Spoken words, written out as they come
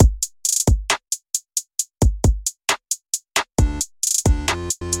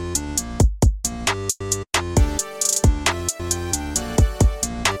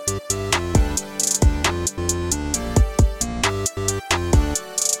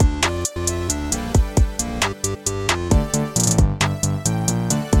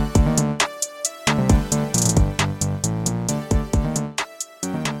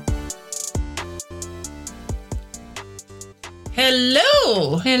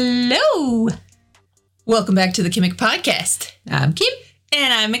Hello. Welcome back to the Kimmick Podcast. I'm Kim.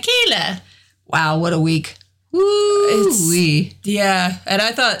 And I'm Michaela. Wow, what a week. Woo-wee. Yeah, and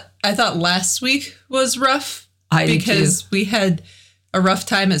I thought last week was rough. I did because we had a rough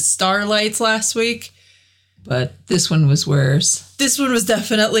time at Starlights last week. But this one was worse. This one was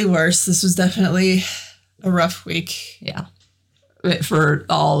definitely worse. This was definitely a rough week. Yeah. For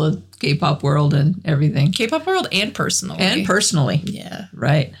all the K-pop world and everything. K-pop world and personally. And personally. Yeah.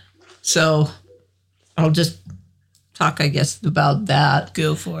 Right. So I'll just talk, I guess, about that.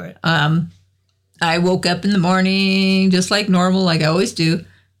 Go for it. I woke up in the morning just like normal, like I always do,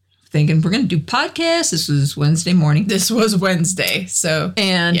 thinking we're going to do podcasts. This was Wednesday morning. This was Wednesday, so.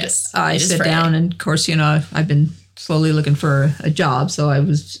 And yes, I sit down and, of course, I've been slowly looking for a job. So I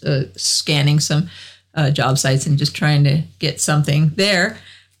was scanning some job sites and just trying to get something there.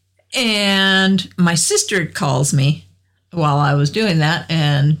 And my sister calls me while I was doing that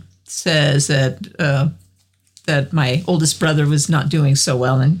and says that my oldest brother was not doing so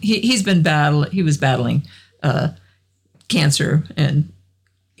well, and he was battling cancer, and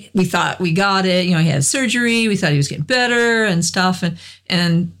we thought we got it. He had surgery. We thought he was getting better and stuff,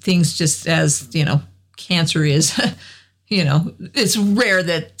 and things just as cancer is. It's rare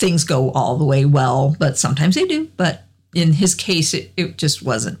that things go all the way well, but sometimes they do. But in his case, it just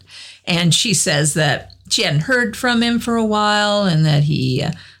wasn't. And she says that she hadn't heard from him for a while, and that he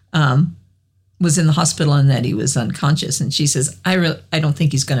was in the hospital and that he was unconscious. And she says, I don't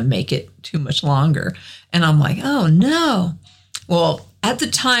think he's going to make it too much longer. And I'm like, oh no. Well, at the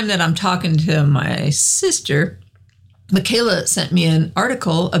time that I'm talking to my sister, Michaela sent me an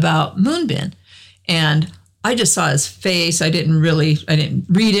article about Moonbin, and I just saw his face. I didn't read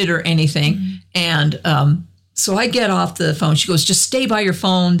it or anything. Mm-hmm. And so I get off the phone. She goes, just stay by your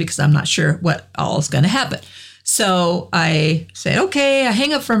phone because I'm not sure what all is going to happen. So I say, okay, I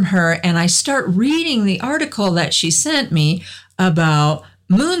hang up from her and I start reading the article that she sent me about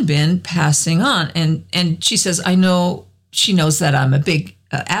Moonbin passing on. And she says, she knows that I'm a big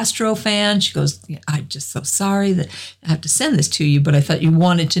Astro fan. She goes, I'm just so sorry that I have to send this to you, but I thought you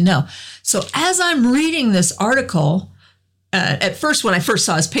wanted to know. So as I'm reading this article, at first, when I first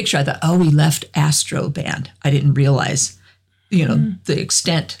saw his picture, I thought, oh, he left Astro Band. I didn't realize, the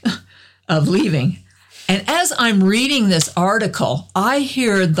extent of leaving. And as I'm reading this article, I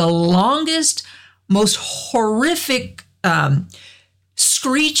hear the longest, most horrific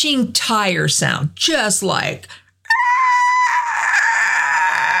screeching tire sound, just like,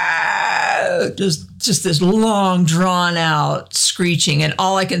 just this long, drawn out screeching. And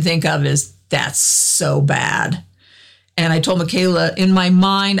all I can think of is, that's so bad. And I told Michaela, in my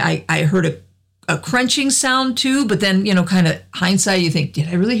mind, I heard a crunching sound too, but then, kind of hindsight, you think, did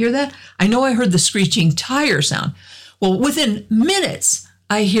I really hear that? I know I heard the screeching tire sound. Well, within minutes,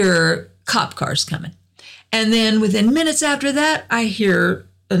 I hear cop cars coming. And then within minutes after that, I hear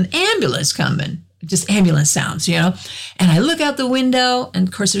an ambulance coming, just ambulance sounds, And I look out the window, and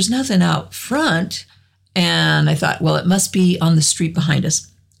of course, there's nothing out front. And I thought, well, it must be on the street behind us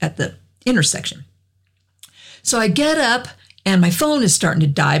at the intersection. So I get up, and my phone is starting to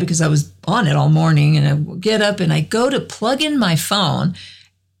die because I was on it all morning. And I get up and I go to plug in my phone,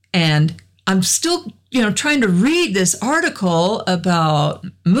 and I'm still, trying to read this article about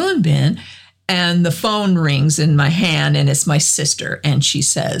Moonbin, and the phone rings in my hand, and it's my sister, and she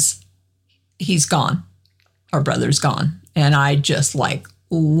says, he's gone. Our brother's gone. And I just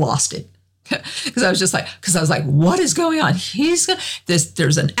lost it. Because I was like, what is going on?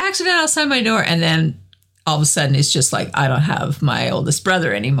 There's an accident outside my door. And then all of a sudden it's just like, I don't have my oldest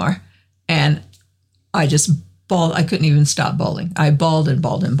brother anymore. And I just bawled. I couldn't even stop bawling. I bawled and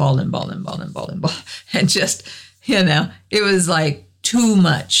bawled and bawled and bawled and bawled and bawled and bawled. And just, it was like too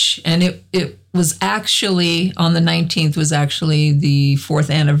much. And it was actually, on the 19th was actually the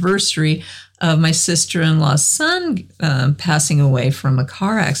 4th anniversary of my sister-in-law's son passing away from a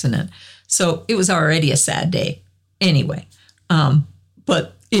car accident. So it was already a sad day anyway.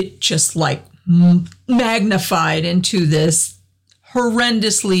 But it just magnified into this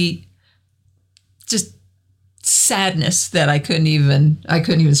horrendously just sadness that I couldn't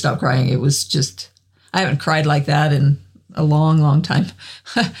even stop crying. It was just, I haven't cried like that in a long, long time.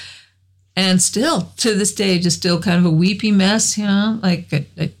 And still, to this day, just still kind of a weepy mess, I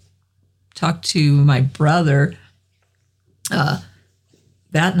talked to my brother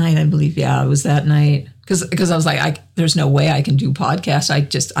that night, I believe. Yeah, it was that night. Because I was like, there's no way I can do podcasts.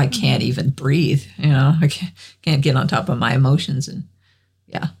 I can't even breathe. I can't get on top of my emotions. And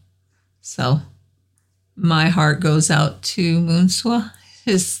yeah. So my heart goes out to Moonswa,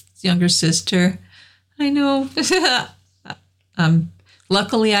 his younger sister. I know. I'm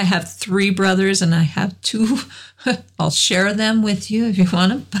Luckily, I have 3 brothers, and I have 2. I'll share them with you if you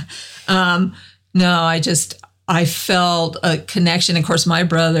want them. No, I felt a connection. Of course, my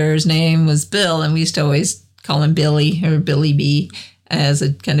brother's name was Bill, and we used to always call him Billy or Billy B as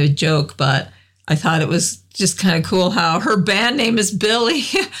a kind of a joke. But I thought it was just kind of cool how her band name is Billy.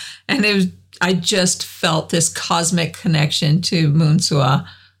 And I just felt this cosmic connection to Moonsua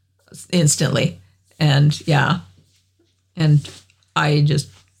instantly. And yeah, and I just,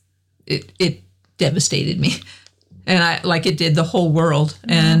 it devastated me. And it did the whole world.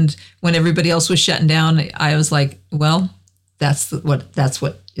 Mm-hmm. And when everybody else was shutting down, I was like, well, that's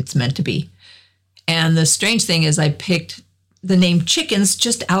what it's meant to be. And the strange thing is I picked the name chickens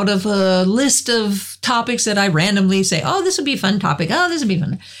just out of a list of topics that I randomly say, oh, this would be a fun topic. Oh, this would be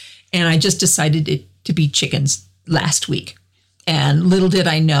fun. And I just decided it to be chickens last week. And little did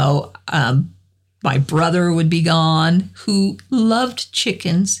I know, my brother would be gone, who loved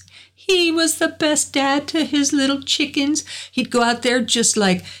chickens. He was the best dad to his little chickens. He'd go out there just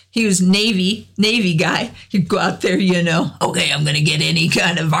like he was Navy guy. He'd go out there, okay, I'm going to get any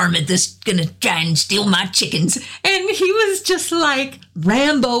kind of varmint that's going to try and steal my chickens. And he was just like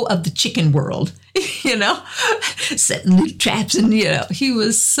Rambo of the chicken world, setting little traps. And, he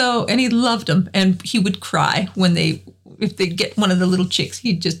was and he loved them. And he would cry if they get one of the little chicks.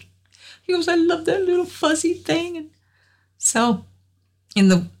 He goes, I love that little fuzzy thing. And so in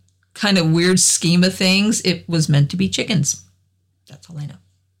the kind of weird scheme of things, it was meant to be chickens. That's all I know.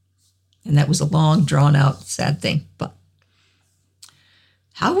 And that was a long, drawn out, sad thing. But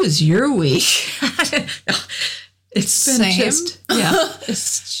how was your week? It's been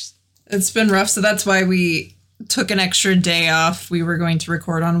it's been rough. So that's why we took an extra day off. We were going to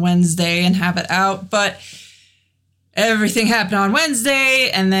record on Wednesday and have it out, but everything happened on Wednesday,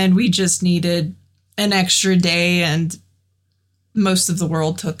 and then we just needed an extra day, and most of the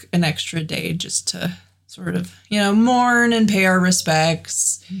world took an extra day just to sort of, mourn and pay our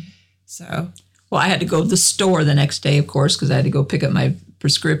respects. So, well, I had to go to the store the next day, of course, because I had to go pick up my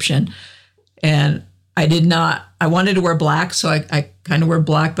prescription. And I wanted to wear black, so I kind of wear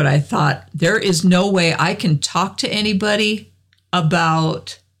black, but I thought there is no way I can talk to anybody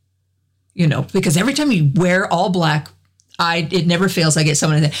about, because every time you wear all black, it never fails. I get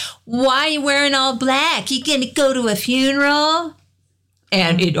someone that, why are you wearing all black? You gonna go to a funeral?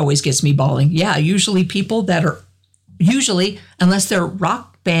 And it always gets me bawling. Yeah, usually people that are, unless they're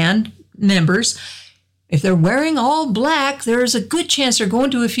rock band members, if they're wearing all black, there's a good chance they're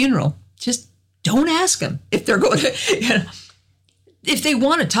going to a funeral. Just don't ask them if they're going to, if they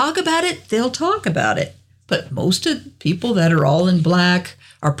want to talk about it, they'll talk about it. But most of the people that are all in black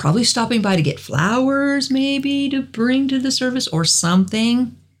are probably stopping by to get flowers, maybe to bring to the service or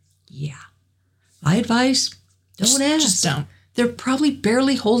something. Yeah. My advice, don't ask. Just don't. They're probably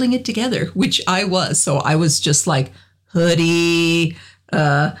barely holding it together, which I was. So I was just like hoodie.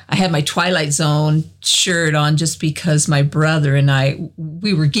 I had my Twilight Zone shirt on just because my brother and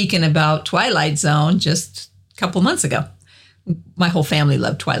we were geeking about Twilight Zone just a couple months ago. My whole family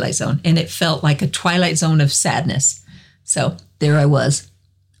loved Twilight Zone, and it felt like a Twilight Zone of sadness. So there I was,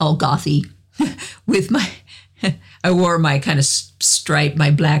 all gothy, with I wore my kind of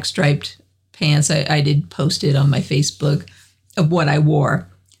my black striped pants. I did post it on my Facebook of what I wore.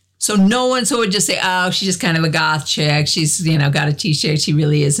 So it would just say, oh, she's just kind of a goth chick. She's, got a t-shirt. She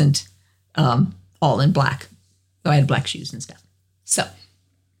really isn't all in black. So I had black shoes and stuff. So,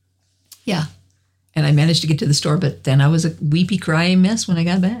 yeah. And I managed to get to the store, but then I was a weepy, crying mess when I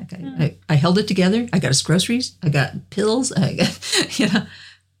got back. I held it together. I got us groceries. I got pills. I got,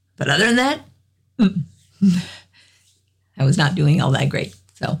 But other than that, I was not doing all that great.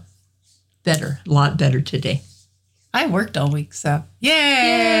 So a lot better today. I worked all week, so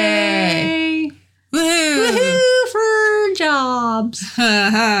yay! Woohoo! Woohoo for jobs.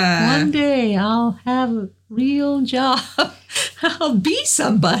 One day I'll have a real job. I'll be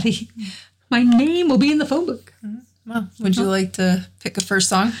somebody. My name will be in the phone book. Well, would you like to pick a first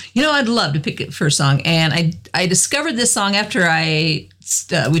song? I'd love to pick a first song. And I discovered this song after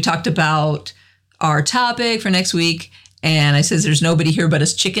we talked about our topic for next week. And I says, there's nobody here but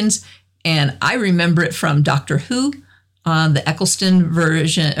us chickens. And I remember it from Doctor Who on the Eccleston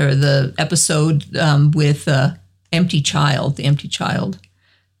version, or the episode with the Empty Child.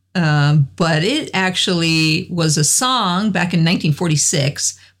 But it actually was a song back in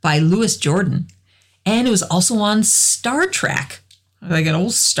 1946 by Louis Jordan. And it was also on Star Trek, like an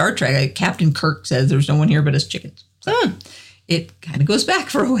old Star Trek. Like Captain Kirk says, there's no one here but us chickens. So it kind of goes back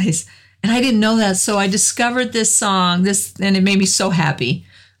for a ways. And I didn't know that. So I discovered this song, and it made me so happy.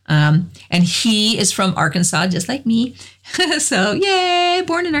 And he is from Arkansas, just like me. So, yay,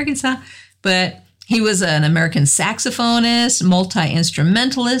 born in Arkansas. But he was an American saxophonist,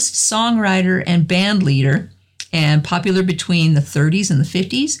 multi-instrumentalist, songwriter, and band leader, and popular between the 30s and the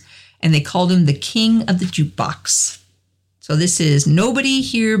 50s. And they called him the King of the Jukebox. So this is Nobody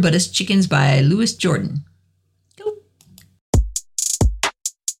Here But Us Chickens by Louis Jordan. Go.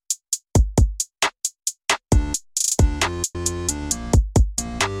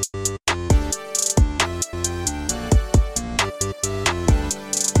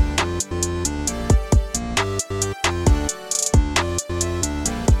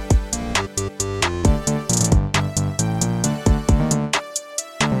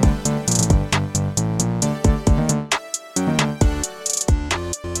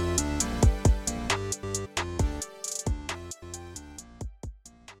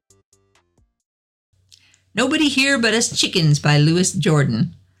 Nobody Here But Us Chickens by Louis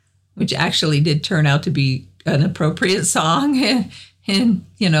Jordan, which actually did turn out to be an appropriate song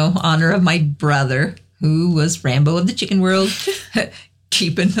in honor of my brother, who was Rambo of the chicken world,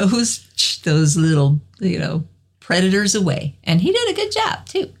 keeping those little, predators away. And he did a good job,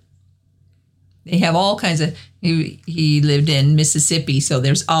 too. They have all kinds of, he lived in Mississippi, so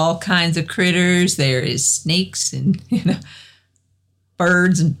there's all kinds of critters. There is snakes and,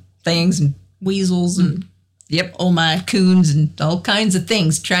 birds and things and weasels and oh my, coons and all kinds of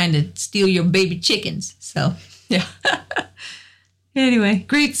things trying to steal your baby chickens. So, yeah. Anyway,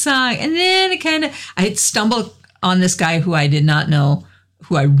 great song. And then I stumbled on this guy who I did not know,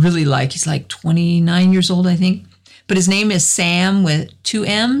 who I really like. He's like 29 years old, I think. But his name is Sam with 2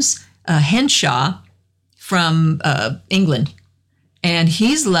 M's, Henshaw from England. And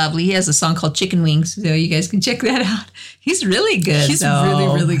he's lovely. He has a song called Chicken Wings, so you guys can check that out. He's really good. He's really,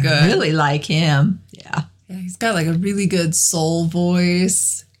 really good. I really like him. Yeah. Yeah, he's got like a really good soul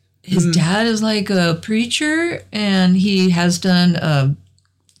voice. His dad is like a preacher, and he has done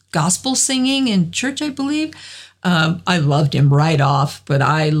gospel singing in church, I believe. I loved him right off, but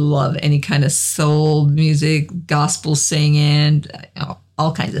I love any kind of soul music, gospel singing,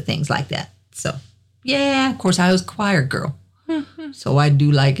 all kinds of things like that. So, yeah, of course, I was a choir girl. So I do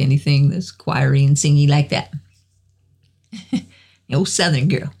like anything that's choiry and singy like that. Southern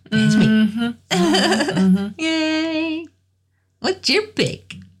girl. That's me. Yay. What's your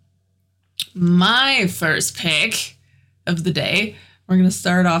pick? My first pick of the day, we're going to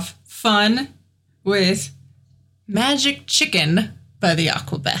start off fun with Magic Chicken by the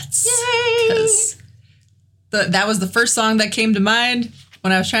Aquabats. Yay! Because that was the first song that came to mind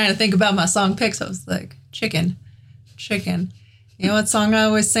when I was trying to think about my song picks. I was like, chicken. You know what song I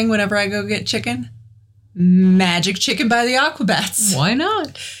always sing whenever I go get chicken? Magic Chicken by the Aquabats. Why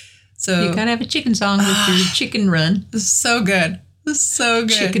not? So you kind of have a chicken song with your chicken run. This is so good.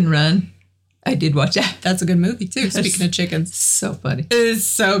 Chicken Run. I did watch that. That's a good movie, too, speaking of chickens. So funny. It's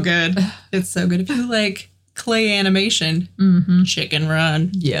so good. It's so good. If you like clay animation, Chicken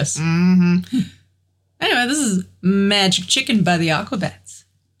Run. Yes. Anyway, this is Magic Chicken by the Aquabats.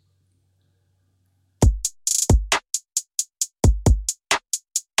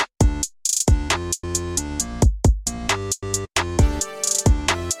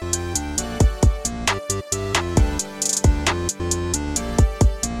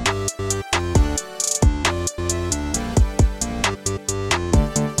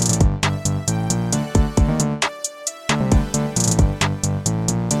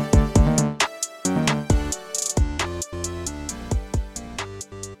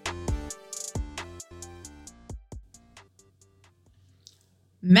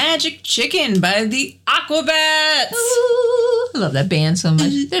 Magic Chicken by the Aquabats. Ooh, I love that band so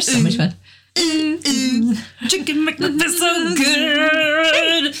much. They're so much fun. Chicken make me feel so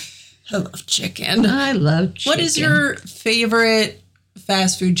good. I love chicken. I love chicken. What is your favorite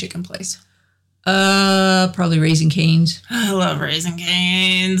fast food chicken place? Probably Raising Cane's. I love Raising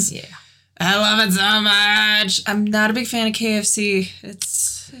Cane's. Yeah. I love it so much. I'm not a big fan of KFC.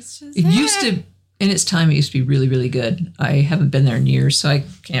 It's just It used to, in its time, it used to be really, really good. I haven't been there in years, so I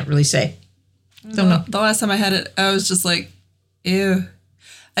can't really say. Don't know. The last time I had it, I was just like, ew.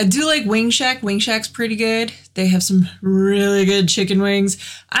 I do like Wing Shack. Wing Shack's pretty good. They have some really good chicken wings.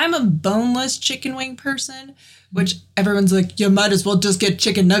 I'm a boneless chicken wing person, which everyone's like, you might as well just get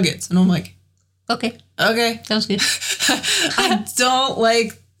chicken nuggets. And I'm like, Okay. Sounds good. I don't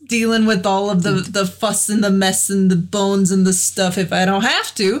like dealing with all of the fuss and the mess and the bones and the stuff if I don't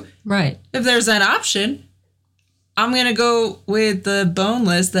have to. Right. If there's an option, I'm going to go with the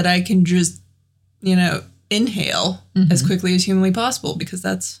boneless that I can just, inhale as quickly as humanly possible, because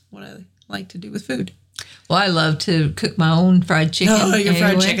that's what I like to do with food. Well, I love to cook my own fried chicken. Oh, your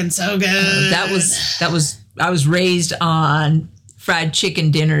fried chicken's so good. That was was raised on fried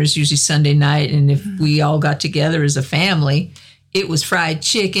chicken dinners, usually Sunday night, and if we all got together as a family, it was fried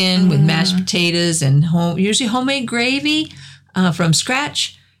chicken with mashed potatoes and usually homemade gravy from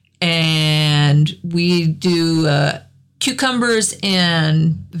scratch, and we do cucumbers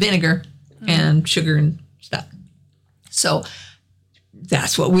and vinegar and sugar and stuff. So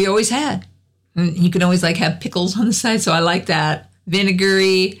that's what we always had. And you can always like have pickles on the side, so I like that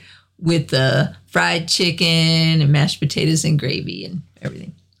vinegary with the fried chicken and mashed potatoes and gravy and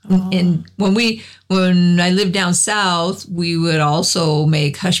everything. And when I lived down south, we would also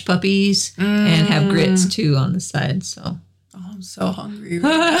make hush puppies and have grits too on the side. So I'm so hungry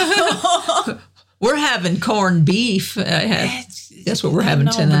right now. we're having corned beef. That's what we're having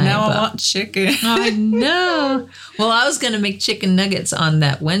tonight. Now I want chicken. I know. Well, I was going to make chicken nuggets on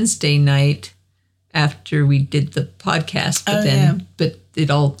that Wednesday night after we did the podcast, but it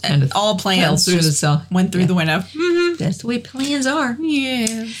all kind of all plans fell through, so went through the window. Mm-hmm. That's the way plans are.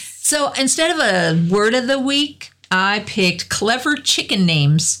 Yeah. So instead of a word of the week, I picked clever chicken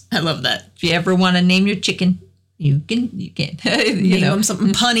names. I love that. If you ever want to name your chicken, you can. Name them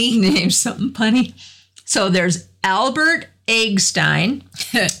something punny. Name something punny. So there's Albert Eggstein,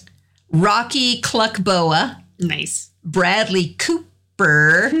 Rocky Cluckboa, nice, Bradley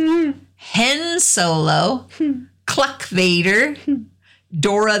Cooper, Hen Solo, Cluck Vader,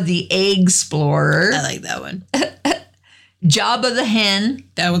 Dora the Egg Explorer. I like that one. Jabba the Hen.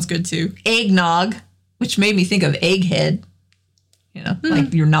 That one's good too. Eggnog, which made me think of Egghead,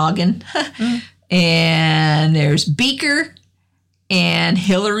 like your noggin. And there's Beaker and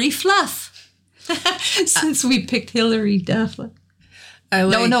Hillary Fluff. Since we picked Hillary Duff.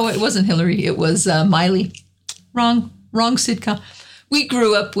 No, it wasn't Hillary. It was Miley. Wrong sitcom. We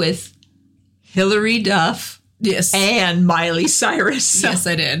grew up with Hillary Duff. Yes. And Miley Cyrus. So. Yes,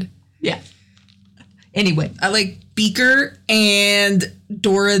 I did. Yeah. Anyway. I like Beaker and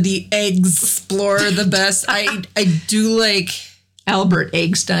Dora the Eggs Explorer the best. I do like... Albert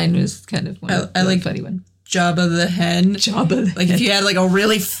Eggstein was kind of one I like funny one. Jabba the Hen. Like if you had like a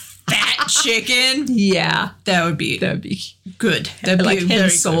really fat chicken. Yeah. That would be good. That'd be like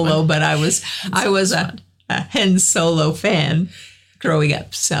Hen Solo, but I was a Hen Solo fan growing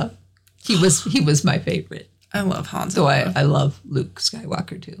up, so he was my favorite. I love Han Solo. So I love Luke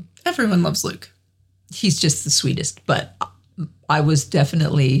Skywalker too. Everyone loves Luke. He's just the sweetest, but I was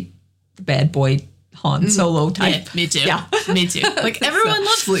definitely the bad boy Han Solo type. Yeah, me too. Yeah. Me too. Like everyone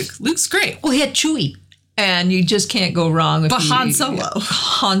loves Luke. Luke's great. Well, he had Chewie. And you just can't go wrong with Han Solo.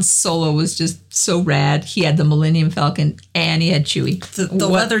 Han Solo was just so rad. He had the Millennium Falcon and he had Chewie. The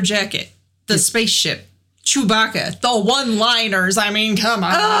leather jacket, the spaceship, Chewbacca, the one-liners. I mean, come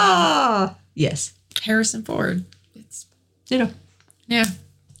on. Yes. Harrison Ford. It's Yeah.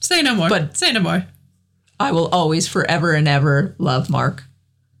 Say no more. But say no more. I will always, forever and ever love Mark.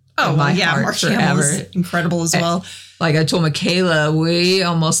 Oh, well, yeah, Mark Hamill is incredible as well. Like I told Michaela, we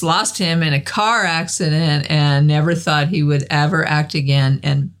almost lost him in a car accident and never thought he would ever act again.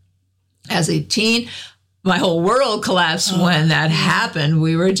 And as a teen, my whole world collapsed when that happened.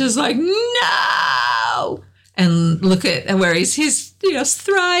 We were just like, no. And look at where he's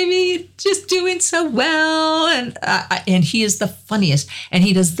thriving, just doing so well. And he is the funniest. And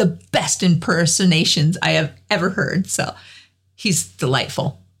he does the best impersonations I have ever heard. So he's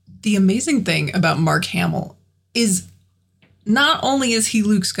delightful. The amazing thing about Mark Hamill is not only is he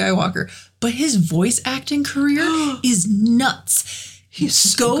Luke Skywalker, but his voice acting career is nuts.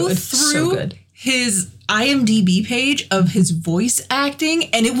 He's Go through his IMDb page of his voice acting,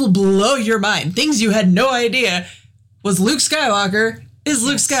 and it will blow your mind. Things you had no idea was Luke Skywalker is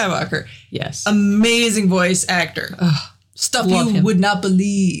Luke Skywalker. Yes. Amazing voice actor. Stuff you would not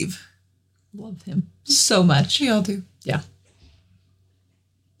believe. Love him so much. We all do. Yeah.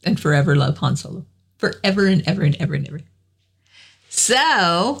 And forever love Han Solo. Forever and ever and ever and ever.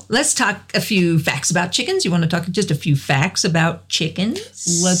 So let's talk a few facts about chickens. You want to talk just a few facts about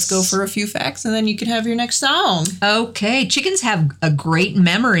chickens? Let's go for a few facts and then you can have your next song. Okay. Chickens have a great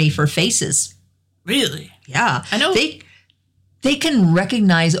memory for faces. Really? Yeah. I know. They can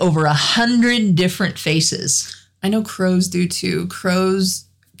recognize over 100 different faces. I know crows do too. Crows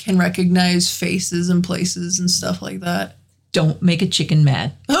can recognize faces and places and stuff like that. Don't make a chicken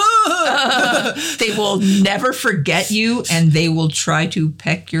mad. They will never forget you, and they will try to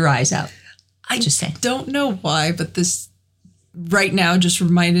peck your eyes out. I don't know why, but this right now just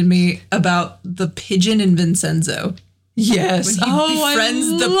reminded me about the pigeon in Vincenzo. Yes. When he befriends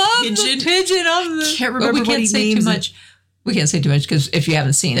the pigeon. The pigeon of the... Can't remember what he names it. We can't say too much because if you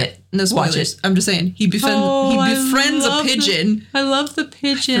haven't seen it, No spoilers. watch it. I'm just saying he befriends a pigeon. I love the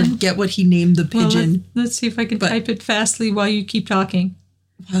pigeon. Forget what he named the pigeon. Let's see if I can type it fastly while you keep talking.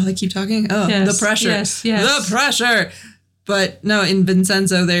 While I keep talking? Oh, Yes, the pressure. yes. The pressure. But no, in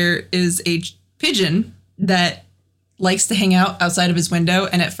Vincenzo, there is a pigeon that likes to hang out outside of his window.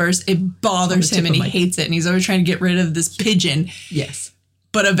 And at first it bothers him and he hates it. And he's always trying to get rid of this pigeon. Yes.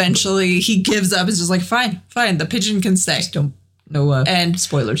 But eventually he gives up. It's just like, fine. The pigeon can stay. Just don't, no and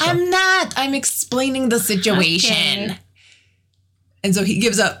spoilers. So. I'm explaining the situation. Okay. And so he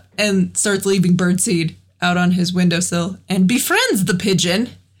gives up and starts leaving birdseed out on his windowsill and befriends the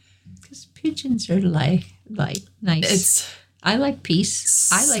pigeon. Because pigeons are like nice. I like peace.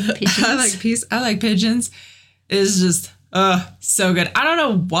 I like pigeons. I like peace. I like pigeons. It's just, so good. I don't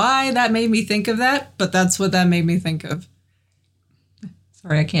know why that made me think of that, but that's what that made me think of.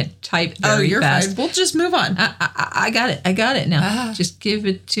 Sorry, I can't type very you're fast. fine. We'll just move on. I got it. I got it now. Just give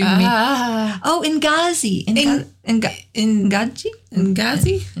it to me. Oh, Ngazi. Ngazi?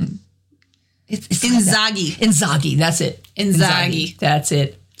 Ngazi? It's Inzaghi. Inzaghi. That's it. Inzaghi. That's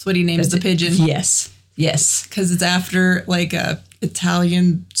it. That's what he names the pigeon. Yes. Because it's after like a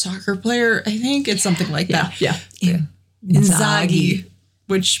Italian soccer player, I think. It's something like that. Yeah. Inzaghi.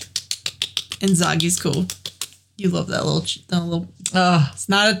 Which Inzaghi's cool. You love that little. It's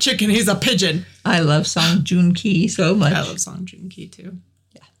not a chicken. He's a pigeon. I love Song Joong Ki so much. I love Song Joong Ki too.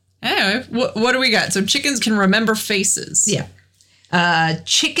 Yeah. Anyway, what do we got? So chickens can remember faces. Yeah.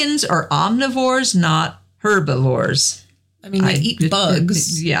 Chickens are omnivores, not herbivores. I mean, they eat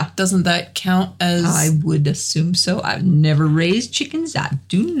bugs. Yeah. Doesn't that count as? I would assume so. I've never raised chickens. I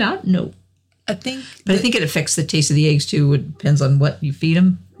do not know. I think it affects the taste of the eggs too. It depends on what you feed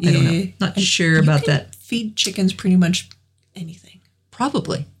them. I don't know. Not sure about that. Feed chickens pretty much anything.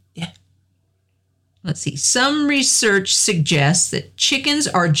 Probably. Yeah. Let's see. Some research suggests that chickens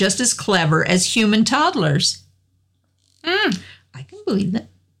are just as clever as human toddlers. I can believe that.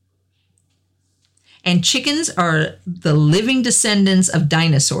 And chickens are the living descendants of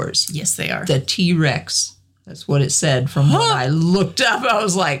dinosaurs. Yes, they are. The T-Rex. That's what it said from what I looked up. I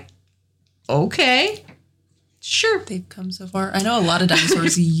was like, okay. Sure. They've come so far. I know a lot of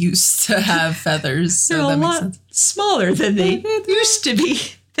dinosaurs used to have feathers. So They're that a makes lot sense. smaller than they used to be.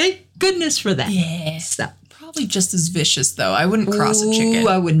 Thank goodness for that. Yeah. So, Probably just as vicious, though. I wouldn't cross a chicken.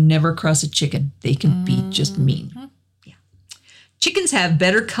 I would never cross a chicken. They can be just mean. Yeah. Chickens have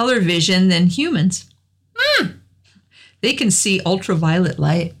better color vision than humans. They can see ultraviolet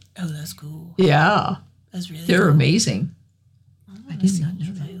light. Oh, that's cool. Yeah. That's really They're cool. amazing. I did not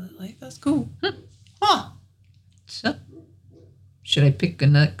know that. Light. That's cool. Huh. So, should I pick a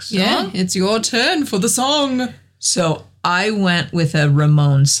next song? Yeah, it's your turn for the song. So I went with a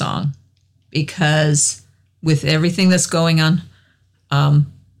Ramones song because with everything that's going on,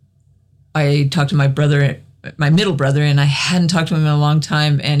 I talked to my brother, my middle brother, and I hadn't talked to him in a long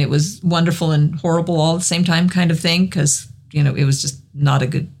time, and it was wonderful and horrible all at the same time kind of thing because, it was just not a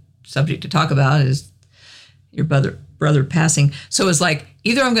good subject to talk about is your brother passing. So it was like,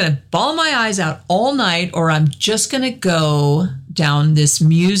 either I'm going to bawl my eyes out all night or I'm just going to go down this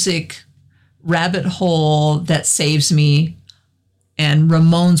music rabbit hole that saves me. And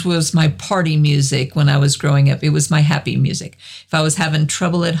Ramones was my party music when I was growing up. It was my happy music. If I was having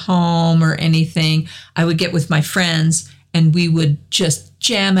trouble at home or anything, I would get with my friends and we would just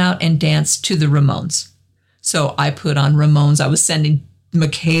jam out and dance to the Ramones. So I put on Ramones. I was sending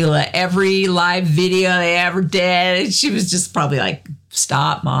Michaela every live video they ever did. She was just probably like,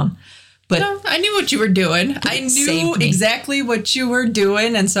 stop, Mom. But No, I knew what you were doing. I knew saved me. exactly what you were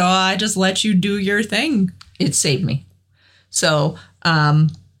doing, and so I just let you do your thing. it saved me. So the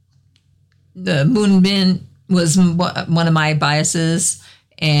Moonbin was one of my biases,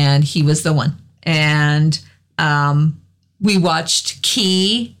 and he was the one. And we watched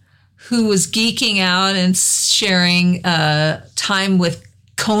Key, who was geeking out and sharing time with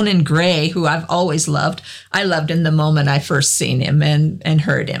Conan Gray, who I've always loved. I loved him the moment I first seen him and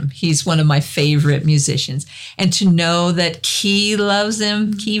heard him. He's one of my favorite musicians. And to know that Key loves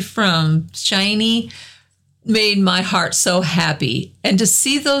him, Key from Shiny, made my heart so happy. And to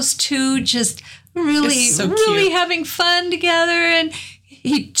see those two just really having fun together. And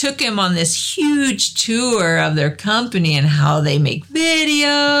he took him on this huge tour of their company and how they make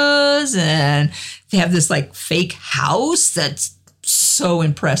videos. And they have this like fake house that's so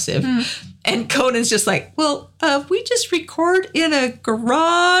impressive. And Conan's just like, well, we just record in a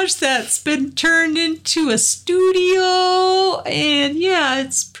garage that's been turned into a studio. And yeah,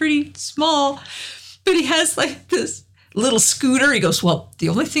 it's pretty small. But he has like this little scooter. He goes, well, the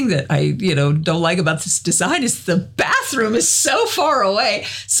only thing that I, don't like about this design is the bathroom is so far away.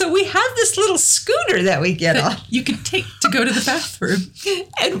 So we have this little scooter that we get on. You can take to go to the bathroom.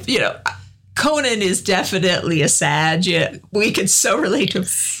 And, Conan is definitely a Sag. Yeah, we can so relate to him.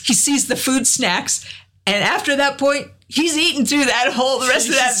 He sees the food snacks, and after that point, he's eating through the rest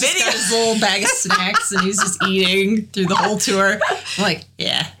of that video. He's got his little bag of snacks, and he's just eating through the whole tour. I'm like,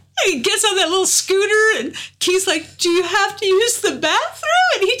 yeah. He gets on that little scooter, and Key's like, do you have to use the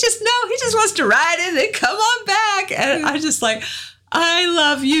bathroom? And he just wants to ride in and come on back. And I just like, I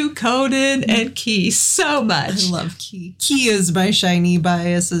love you, Conan and Key, so much. I love Key. Key is my shiny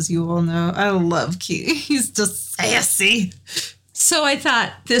bias, as you all know. I love Key. He's just sassy. So I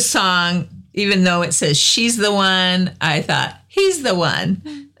thought this song, even though it says she's the one, I thought he's the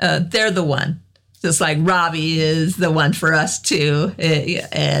one. They're the one. Just like Robbie is the one for us too.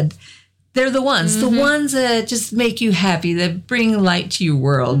 And they're the ones, the ones that just make you happy, that bring light to your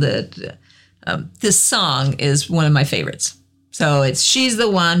world. That this song is one of my favorites. So it's She's the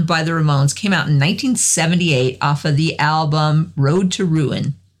One by the Ramones. Came out in 1978 off of the album Road to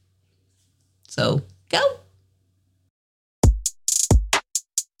Ruin. So go.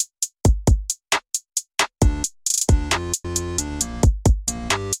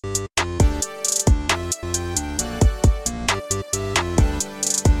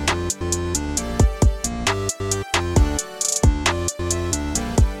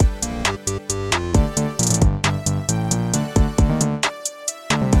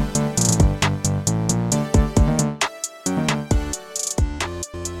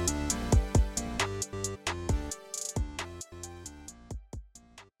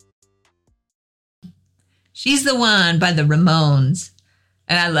 She's the One by the Ramones.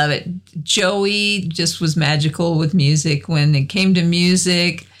 And I love it. Joey just was magical with music. When it came to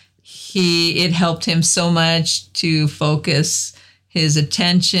music, it helped him so much to focus his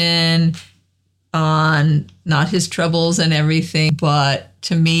attention on not his troubles and everything, but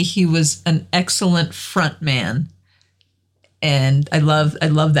to me, he was an excellent front man. And I love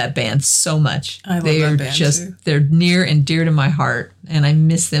that band so much. I love that band too. They're near and dear to my heart, and I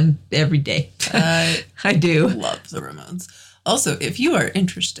miss them every day. I do. Love the Ramones. Also, if you are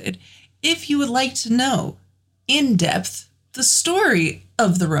interested, if you would like to know in depth the story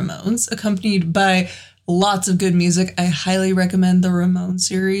of the Ramones, accompanied by lots of good music, I highly recommend the Ramones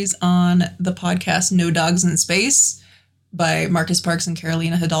series on the podcast No Dogs in Space by Marcus Parks and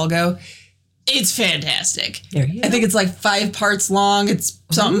Carolina Hidalgo. It's fantastic. There you go. I think it's like 5 parts long. It's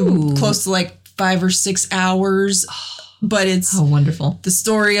something close to like 5 or 6 hours. But it's wonderful. The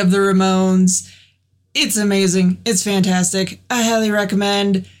story of the Ramones. It's amazing. It's fantastic. I highly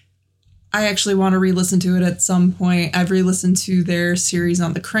recommend. I actually want to re-listen to it at some point. I've re-listened to their series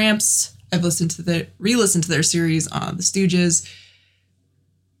on the Cramps. I've re-listened to their series on the Stooges.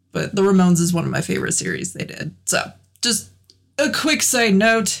 But the Ramones is one of my favorite series they did. So just a quick side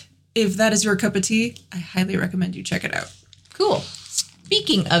note. If that is your cup of tea, I highly recommend you check it out. Cool.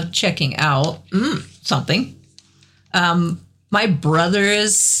 Speaking of checking out something, my brother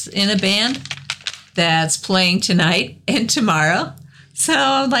is in a band that's playing tonight and tomorrow. So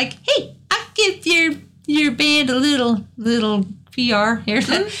I'm like, hey, I'll give your band a little PR here.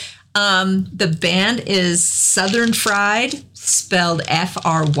 The band is Southern Fried, spelled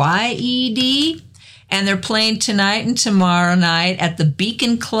F-R-Y-E-D. And they're playing tonight and tomorrow night at the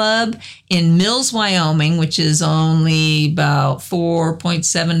Beacon Club in Mills, Wyoming, which is only about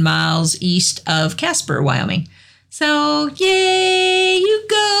 4.7 miles east of Casper, Wyoming. So, yay, you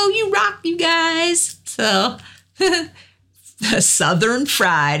go, you rock, you guys. So, Southern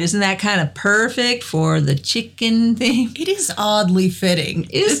Fried, isn't that kind of perfect for the chicken thing? It is oddly fitting.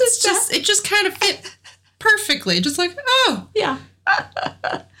 It just kind of fit perfectly. Just like, oh. Yeah.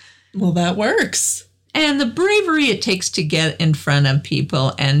 Well, that works. And the bravery it takes to get in front of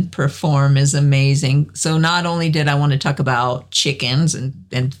people and perform is amazing. So not only did I want to talk about chickens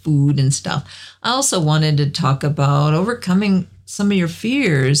and food and stuff, I also wanted to talk about overcoming some of your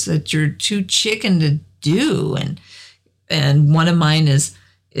fears that you're too chicken to do. And one of mine is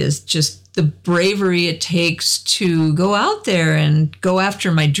just the bravery it takes to go out there and go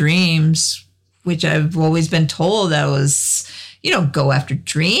after my dreams, which I've always been told that was... You don't go after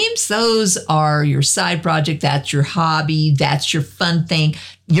dreams. Those are your side project. That's your hobby. That's your fun thing.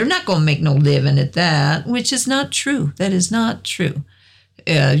 You're not going to make no living at that, which is not true. That is not true.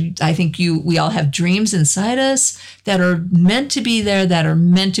 I think we all have dreams inside us that are meant to be there, that are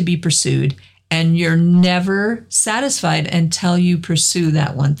meant to be pursued. And you're never satisfied until you pursue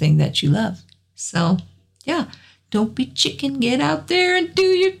that one thing that you love. So, yeah, don't be chicken. Get out there and do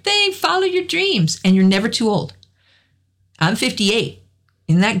your thing. Follow your dreams. And you're never too old. I'm 58.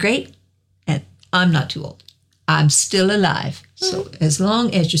 Isn't that great? And I'm not too old. I'm still alive. So as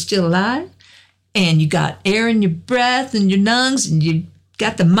long as you're still alive and you got air in your breath and your lungs and you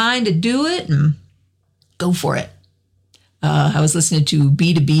got the mind to do it, and go for it. I was listening to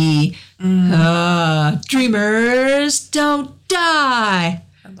B2B. Dreamers don't die.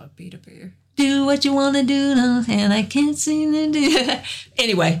 I love B2B. Do what you want to do, and I can't seem to do.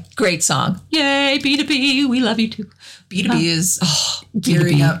 Anyway, great song. Yay, B2B, we love you too. B2B is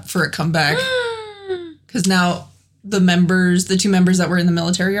gearing up for a comeback. Because now the two members that were in the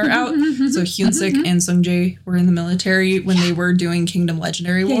military are out. So Hyunsik and Sungjae were in the military when they were doing Kingdom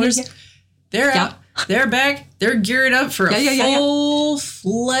Legendary Wars. They're out. They're back. They're geared up for a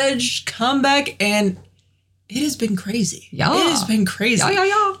full-fledged comeback, and it has been crazy. It has been crazy.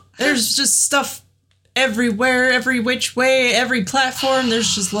 There's just stuff everywhere, every which way, every platform.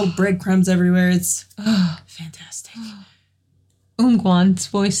 There's just little breadcrumbs everywhere. It's fantastic. Eunkwang's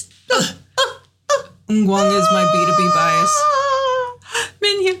voice. Eunkwang is my B2B bias.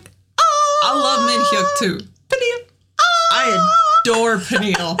 Minhyuk. I love Minhyuk too. I adore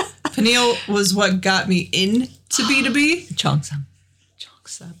Peniel. Peniel was what got me into B2B. Chongsub.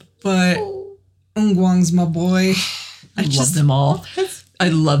 But Eunkwang's my boy. I love them all. I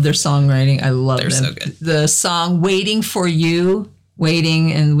love their songwriting. I love them. They're so good. The song Waiting for You,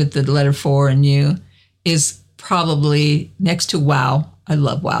 Waiting, and with the letter 4 and you, is probably next to Wow. I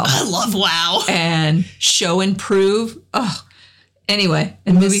love Wow. I love Wow. And Show and Prove. Oh, anyway.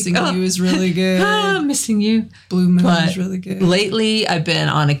 And Missing You is really good. Missing You. Blue Moon is really good. Lately, I've been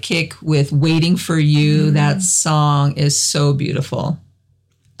on a kick with Waiting for You. That song is so beautiful.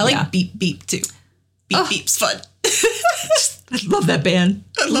 I like Beep Beep too. Beep Beep's fun. I love that band.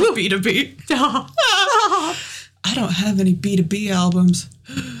 I love B2B. I don't have any B2B albums.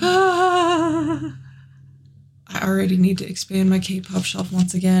 I already need to expand my K-pop shelf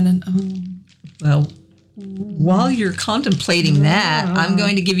once again. And well, while you're contemplating that, I'm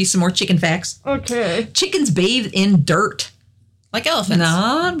going to give you some more chicken facts. Okay. Chickens bathe in dirt. Like elephants.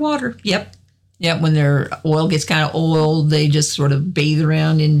 Not water. Yep. When their oil gets kind of old, they just sort of bathe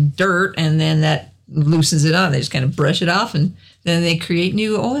around in dirt, and then that loosens it up. They just kind of brush it off, and then they create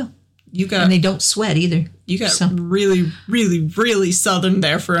new oil. And they don't sweat either. You got really, really, really southern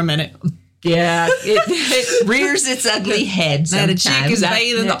there for a minute. Yeah, it rears its ugly head sometimes. The chickens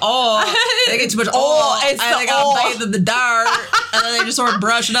bathe in the oil. They get too much oil. They got to bathe in the dirt, and then they just sort of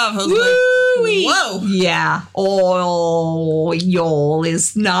brush it off. I was like, whoa. Yeah, oil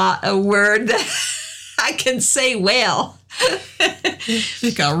is not a word that I can say well.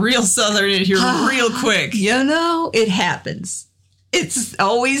 It got real southern in here real quick. It happens. It's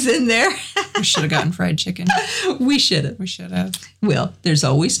always in there. We should have gotten fried chicken. We should have. Well, there's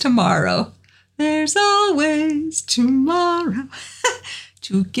always tomorrow. There's always tomorrow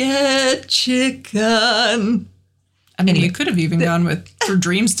to get chicken. I mean, you could have even gone with for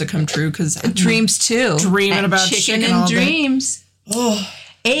dreams to come true, because dreams too. Dreaming about chicken and all day. Dreams. Oh.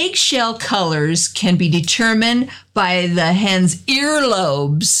 Eggshell colors can be determined by the hen's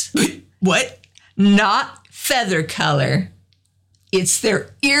earlobes. What? Not feather color. It's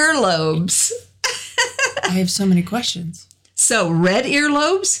their earlobes. I have so many questions. So red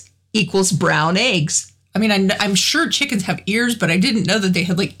earlobes equals brown eggs. I mean, I'm sure chickens have ears, but I didn't know that they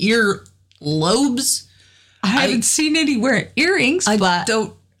had like ear lobes. I haven't seen any wearing earrings, but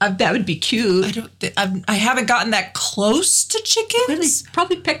that would be cute. I haven't gotten that close to chickens. Well, they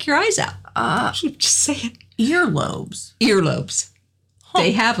probably peck your eyes out. Just saying. Earlobes. Huh.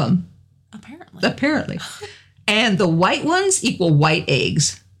 They have them. Apparently. And the white ones equal white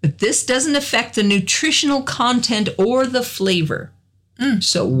eggs. But this doesn't affect the nutritional content or the flavor.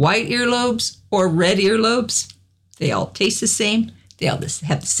 So white earlobes or red earlobes, they all taste the same. They all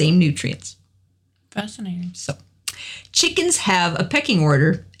have the same nutrients. Fascinating. So chickens have a pecking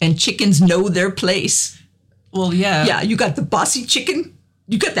order, and chickens know their place. Well, yeah. Yeah, you got the bossy chicken.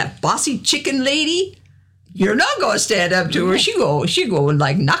 You got that bossy chicken lady. You're not going to stand up to her. She go and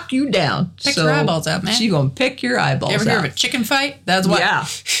like knock you down. Pick your eyeballs out, man. She going to pick your eyeballs out. You ever hear of a chicken fight? That's what.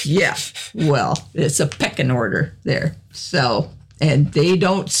 Yeah. Well, it's a pecking order there. So, and they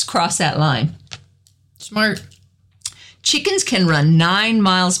don't cross that line. Smart. Chickens can run 9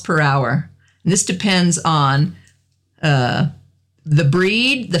 miles per hour. And this depends on the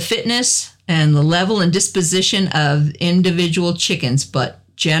breed, the fitness, and the level and disposition of individual chickens. But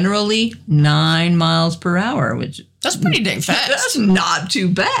generally 9 miles per hour, which that's pretty dang fast. That's not too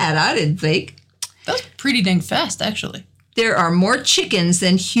bad, I didn't think. That's pretty dang fast, actually. There are more chickens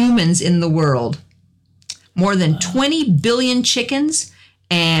than humans in the world. More than 20 billion chickens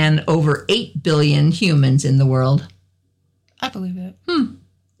and over 8 billion humans in the world. I believe it.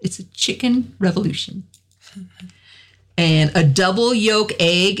 It's a chicken revolution. And a double yolk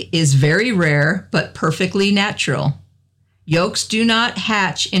egg is very rare, but perfectly natural. Yolks do not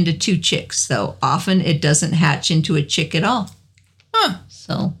hatch into 2 chicks, though. Often it doesn't hatch into a chick at all.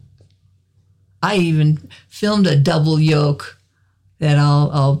 So I even filmed a double yolk that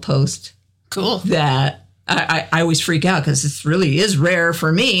I'll post. Cool. That I always freak out because it really is rare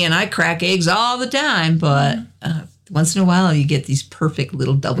for me, and I crack eggs all the time. But once in a while, you get these perfect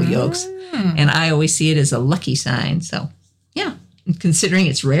little double yolks, and I always see it as a lucky sign. So, yeah, and considering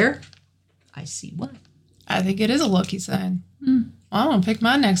it's rare, I see why. I think it is a lucky sign. Well, I want to pick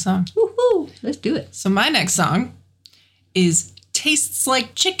my next song. Woohoo! Let's do it. So my next song is Tastes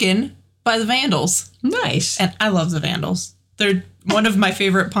Like Chicken by the Vandals. Nice. And I love the Vandals. They're one of my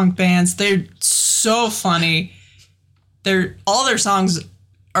favorite punk bands. They're so funny. All their songs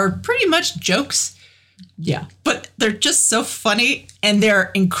are pretty much jokes. Yeah. But they're just so funny, and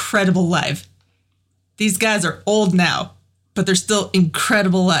they're incredible live. These guys are old now, but they're still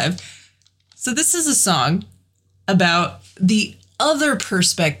incredible live. So this is a song about the other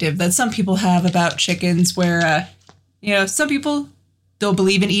perspective that some people have about chickens, where, some people don't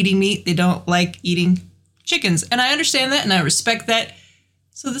believe in eating meat. They don't like eating chickens. And I understand that, and I respect that.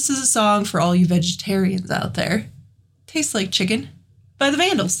 So this is a song for all you vegetarians out there. Tastes Like Chicken by the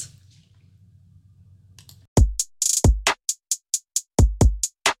Vandals.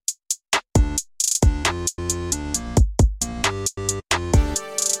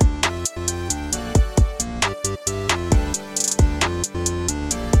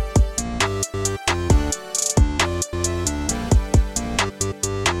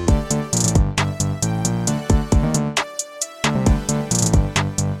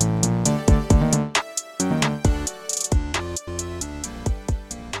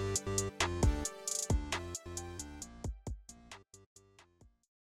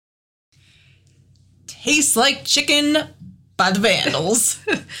 Tastes Like Chicken by the Vandals.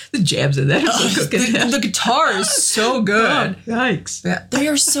 The jabs in that. The guitar is so good. Oh, yikes. Yeah, they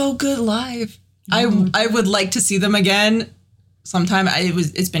are so good live. I would like to see them again sometime.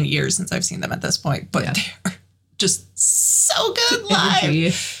 It's been years since I've seen them at this point, but they're just so good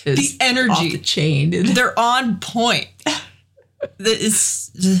live. The energy. Off the chain. They're on point.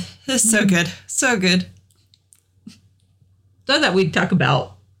 It's so good. So good. So I thought we'd talk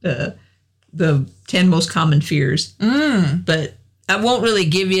about the 10 most common fears. But I won't really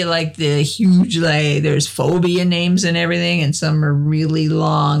give you like the huge, like there's phobia names and everything, and some are really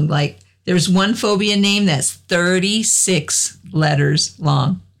long. Like there's one phobia name that's 36 letters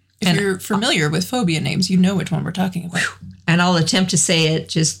long. If you're familiar with phobia names, you know which one we're talking about. And I'll attempt to say it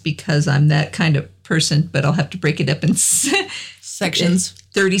just because I'm that kind of person, but I'll have to break it up in sections.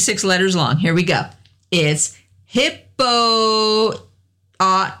 36 letters long. Here we go. It's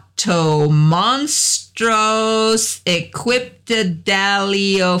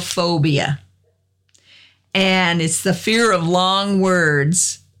hippoautomonstrosesquipedaliophobia. And it's the fear of long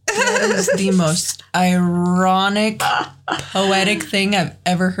words. That is the most ironic, poetic thing I've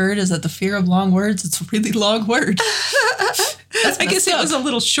ever heard, is that the fear of long words, it's a really long word. I guess it was a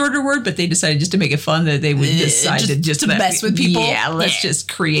little shorter word, but they decided just to make it fun that they would decide to mess with people. Yeah, let's just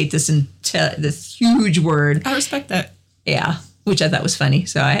create this huge word. I respect that. Yeah, which I thought was funny,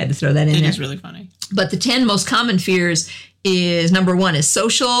 so I had to throw that in there. It is really funny. But the 10 most common fears is, number 1 is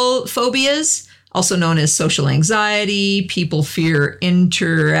social phobias, also known as social anxiety. People fear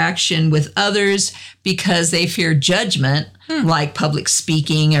interaction with others because they fear judgment, like public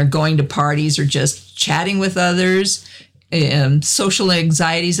speaking or going to parties or just chatting with others. Social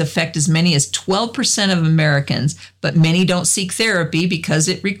anxieties affect as many as 12% of Americans, but many don't seek therapy because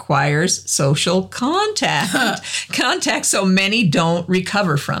it requires social contact. So many don't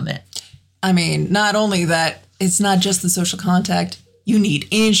recover from it. I mean, not only that, it's not just the social contact. You need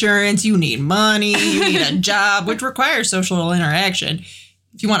insurance, you need money, you need a job, which requires social interaction.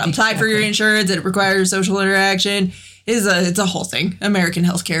 If you want to apply for your insurance, it requires social interaction. It's a whole thing. American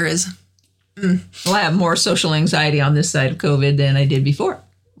healthcare is... Well, I have more social anxiety on this side of COVID than I did before.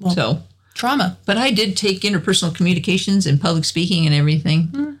 Well, trauma. But I did take interpersonal communications and public speaking and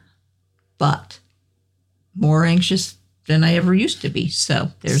everything. But more anxious than I ever used to be.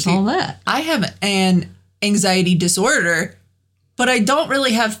 So there's all that. I have an anxiety disorder, but I don't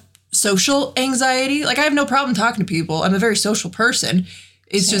really have social anxiety. Like, I have no problem talking to people. I'm a very social person.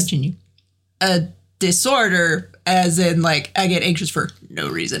 It's just a disorder, as in, like, I get anxious for no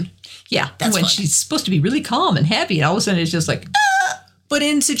reason. Yeah, that's when she's supposed to be really calm and happy, and all of a sudden it's just like, But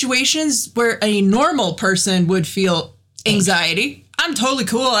in situations where a normal person would feel anxiety, I'm totally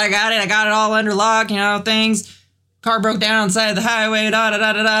cool. I got it all under lock, things. car broke down on the side of the highway, da da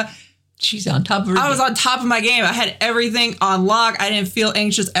da da da. She's on top of her I was on top of my game. I had everything on lock. I didn't feel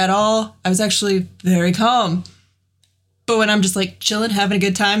anxious at all. I was actually very calm. But when I'm just like chilling, having a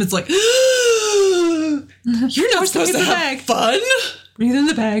good time, it's like, you're not supposed to have fun. Breathe in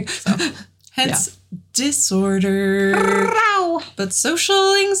the bag. So, hence disorder. But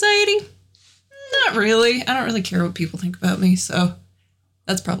social anxiety, not really. I don't really care what people think about me. So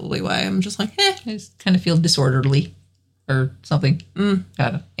that's probably why I'm just like, I just kind of feel disorderly or something. Kind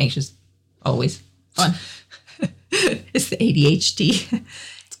of anxious. Always. Fun. It's the ADHD.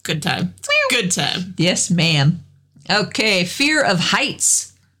 It's a good time. It's a good time. Yes, ma'am. Okay, fear of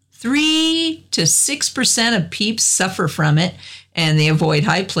heights. 3 to 6% of peeps suffer from it, and they avoid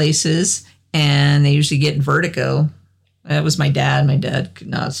high places, and they usually get vertigo. That was my dad. My dad could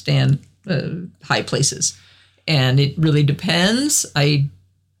not stand high places. And it really depends. I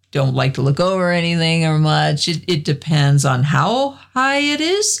don't like to look over anything or much. It depends on how high it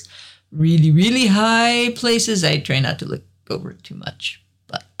is. Really, really high places, I try not to look over it too much.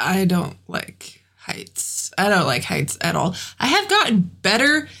 But I don't like heights. I don't like heights at all. I have gotten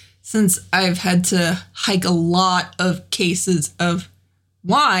better since I've had to hike a lot of cases of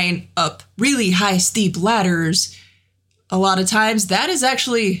wine up really high, steep ladders. A lot of times that has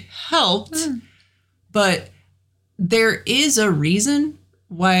actually helped. But there is a reason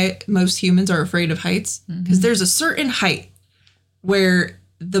why most humans are afraid of heights. Because there's a certain height where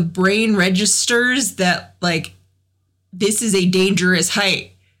the brain registers that, like, this is a dangerous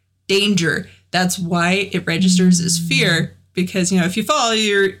height. Danger. That's why it registers as fear. Because, if you fall,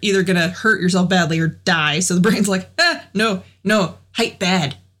 you're either going to hurt yourself badly or die. So the brain's like, no, height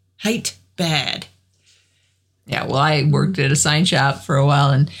bad. Height bad. Yeah, well, I worked at a sign shop for a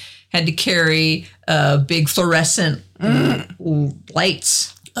while and had to carry big fluorescent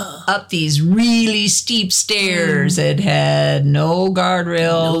lights up these really steep stairs that had no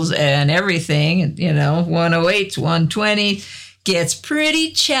guardrails and everything. And, 108 to 120 gets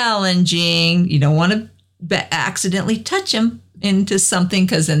pretty challenging. You don't want to accidentally touch them into something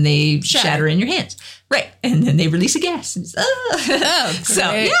because then they shatter in your hands. Right. And then they release a gas. And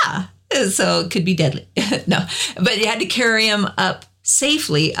so, yeah. So it could be deadly. No. But you had to carry them up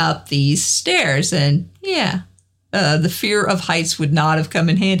safely up these stairs. And, yeah. The fear of heights would not have come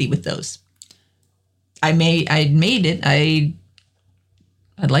in handy with those. I made it. I'd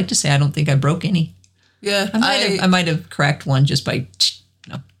like to say I don't think I broke any. Yeah, I might have cracked one just by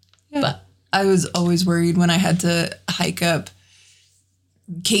but I was always worried when I had to hike up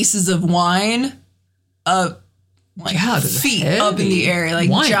cases of wine up like feet up in the air, like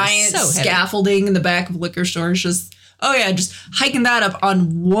wine giant scaffolding in the back of liquor stores. Just hiking that up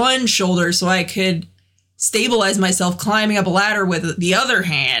on one shoulder so I could stabilize myself climbing up a ladder with the other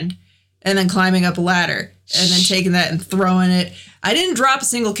hand and then climbing up a ladder and then taking that and throwing it. I didn't drop a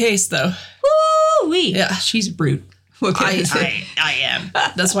single case though. Woo-wee. Yeah, she's a brute. I am.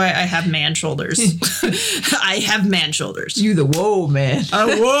 That's why I have man shoulders. I have man shoulders. You the whoa man.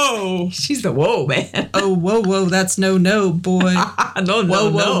 Oh, whoa. She's the whoa man. Oh, whoa. That's no, boy. No.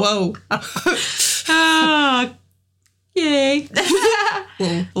 Whoa. Yay.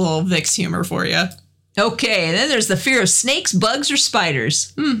 little Vicks humor for you. Okay, and then there's the fear of snakes, bugs, or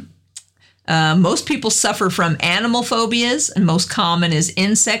spiders. Most people suffer from animal phobias, and most common is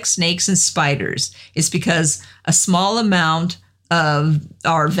insects, snakes, and spiders. It's because a small amount of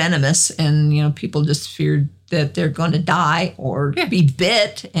are venomous, and people just fear that they're going to die or be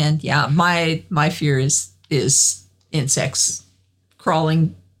bit. And my fear is insects,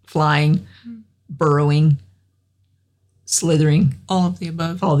 crawling, flying, burrowing, slithering. All of the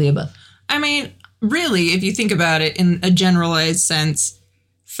above. All the above. I mean, really, if you think about it in a generalized sense,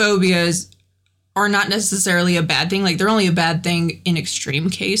 phobias are not necessarily a bad thing. Like, they're only a bad thing in extreme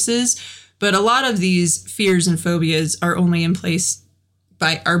cases. But a lot of these fears and phobias are only in place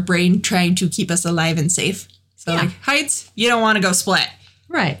by our brain trying to keep us alive and safe. So, like, heights, you don't want to go splat.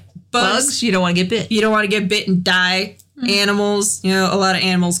 Right. Bugs, you don't want to get bit. You don't want to get bit and die. Animals, a lot of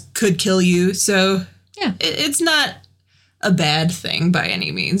animals could kill you. So, it's not a bad thing by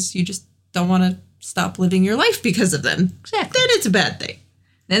any means. You just don't want to stop living your life because of them. Exactly. Then it's a bad thing.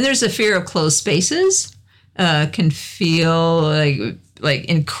 Then there's a fear of closed spaces. Can feel like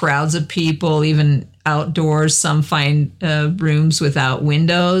in crowds of people, even outdoors. Some find rooms without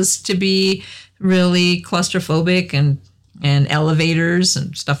windows to be really claustrophobic, and elevators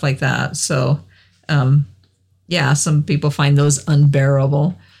and stuff like that. So, some people find those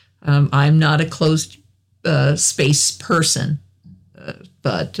unbearable. I'm not a closed space person,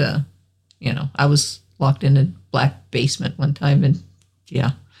 but I was locked in a black basement one time, and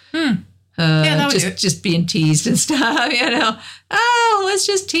that would do it. Just being teased and stuff, Oh, let's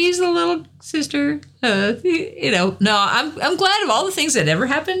just tease the little sister. No, I'm glad of all the things that ever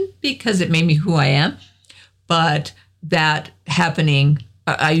happened because it made me who I am. But that happening,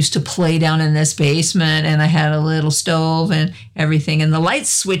 I used to play down in this basement and I had a little stove and everything. And the light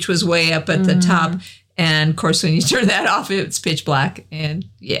switch was way up at the top. And of course, when you turn that off, it's pitch black. And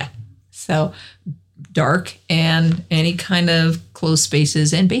so dark and any kind of closed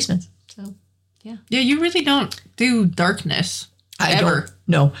spaces and basements. So, yeah, you really don't do darkness. Ever.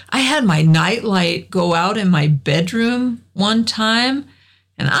 No, I had my nightlight go out in my bedroom one time,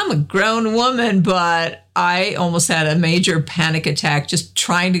 and I'm a grown woman, but I almost had a major panic attack just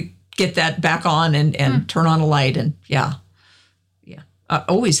trying to get that back on and turn on a light. And I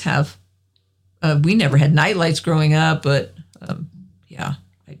always have. We never had night lights growing up, but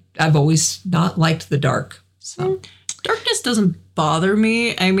I've always not liked the dark. So darkness doesn't bother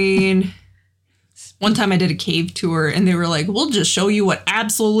me. I mean, one time I did a cave tour and they were like, we'll just show you what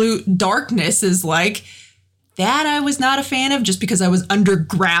absolute darkness is like. That I was not a fan of just because I was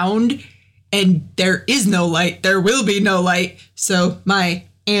underground and there is no light. There will be no light. So my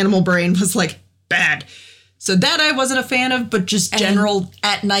animal brain was like, bad. So that I wasn't a fan of, but just general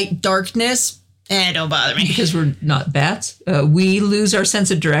at night darkness, don't bother me. Because we're not bats. We lose our sense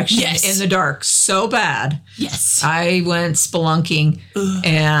of direction in the dark so bad. Yes. I went spelunking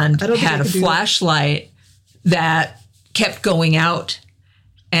and had a flashlight that kept going out.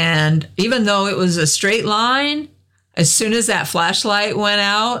 And even though it was a straight line, as soon as that flashlight went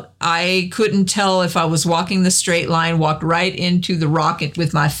out, I couldn't tell if I was walking the straight line, walked right into the rock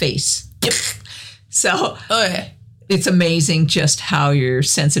with my face. Yep. So it's amazing just how your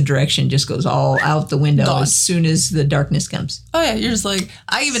sense of direction just goes all out the window as soon as the darkness comes. Oh, yeah. You're just like,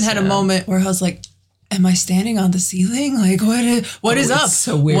 I even had a moment where I was like, am I standing on the ceiling? Like, what is up?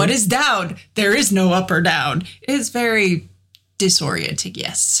 So weird. What is down? There is no up or down. It's very disorienting,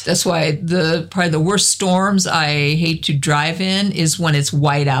 yes. That's why probably the worst storms I hate to drive in is when it's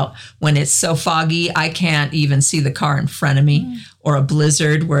white out. When it's so foggy, I can't even see the car in front of me, or a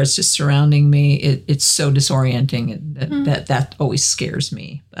blizzard where it's just surrounding me. It's so disorienting. That always scares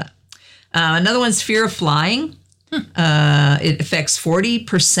me. But another one's fear of flying. It affects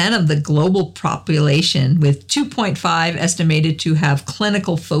 40% of the global population, with 2.5 estimated to have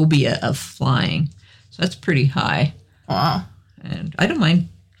clinical phobia of flying. So that's pretty high. Wow. And I don't mind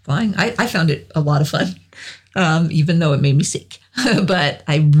flying. I found it a lot of fun, even though it made me sick. But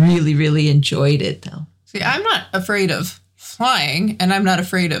I really, really enjoyed it, though. See, I'm not afraid of flying, and I'm not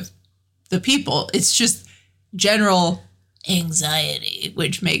afraid of the people. It's just general anxiety,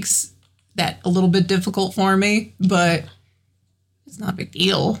 which makes that a little bit difficult for me. But it's not a big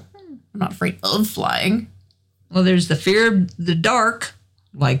deal. I'm not afraid of flying. Well, there's the fear of the dark,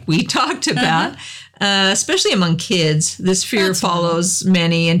 like we talked about. Especially among kids, this fear follows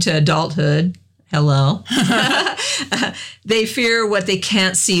many into adulthood. Hello. They fear what they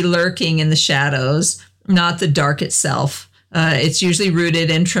can't see lurking in the shadows, not the dark itself. It's usually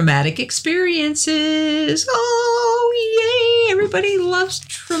rooted in traumatic experiences. Oh, yay. Everybody loves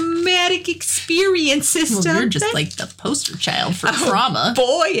traumatic experiences. Well, you're just like the poster child for trauma.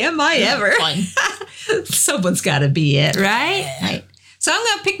 Boy, am I ever. Fun. Someone's got to be it, right? Right. So I'm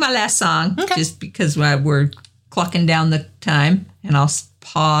going to pick my last song just because we're clocking down the time, and I'll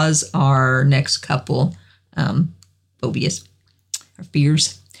pause our next couple phobias or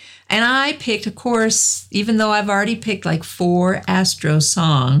fears. And I picked, of course, even though I've already picked like 4 Astro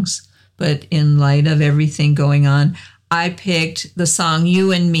songs, but in light of everything going on, I picked the song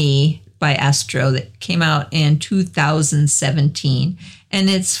You and Me by Astro that came out in 2017. And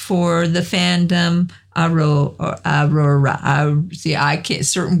it's for the fandom Aurora. See, I can't,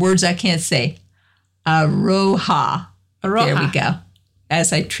 certain words I can't say. Aroha. There we go.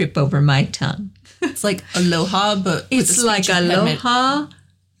 As I trip over my tongue. It's like aloha, but it's like aloha,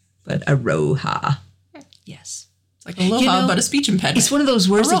 but aroha. Yes. It's like aloha, but a speech impediment. It's one of those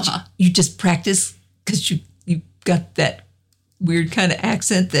words that you just practice because you got that weird kind of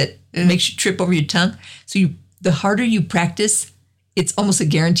accent that makes you trip over your tongue. So the harder you practice, it's almost a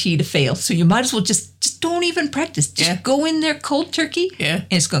guarantee to fail. So you might as well just don't even practice. Just go in there cold turkey, and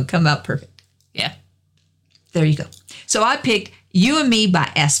it's going to come out perfect. Yeah. There you go. So I picked You and Me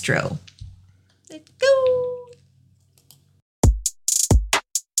by Astro. Let's go.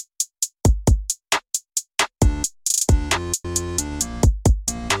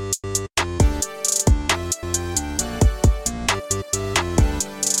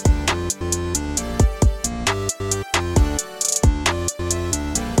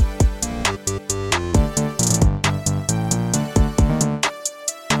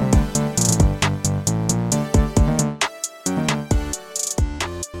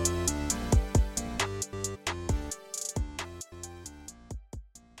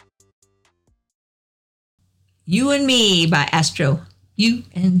 You and Me by Astro. You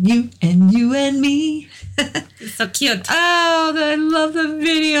and you and you and me. It's so cute. Oh, I love the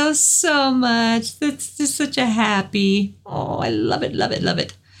video so much. That's just such a happy. Oh, I love it, love it, love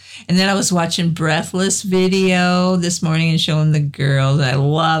it. And then I was watching Breathless video this morning and showing the girls. I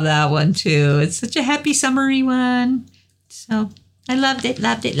love that one too. It's such a happy summery one. So I loved it,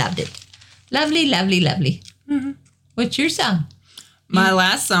 loved it, loved it. Lovely, lovely, lovely. Mm-hmm. What's your song? My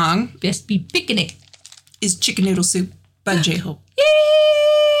last song Best Be Picking It. is Chicken Noodle Soup by J-Hope. Yay!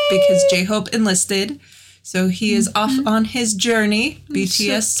 Because J-Hope enlisted. So he is off on his journey.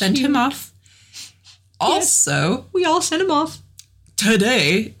 BTS so sent him cute. off. Also, We all sent him off.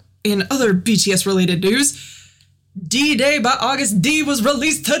 today, in other BTS related news, D-Day by August D was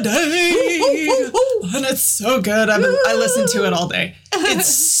released today. And it's so good. I listened to it all day.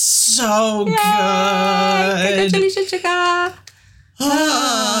 It's so good. Congratulations, Chica.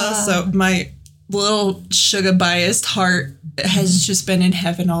 So my little sugar biased heart has just been in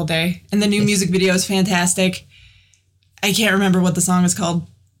heaven all day. And the new music video is fantastic. I can't remember what the song is called,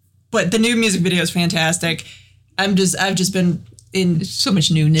 but the new music video is fantastic. I've just been in So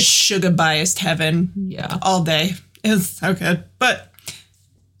much newness. sugar biased heaven Yeah. all day. It's so good. But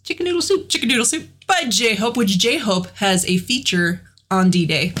Chicken Noodle Soup. Chicken Noodle Soup by J-Hope, which J-Hope has a feature on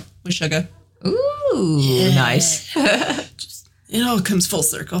D-Day with Suga. Ooh, nice. It all comes full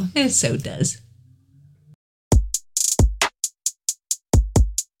circle. It so does.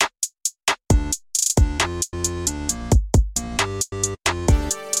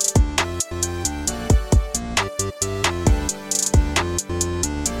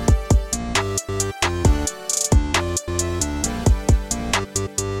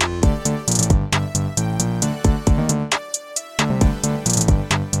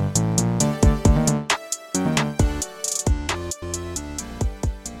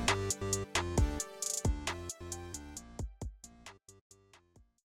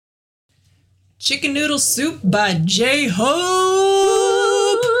 Chicken Noodle Soup by J-Hope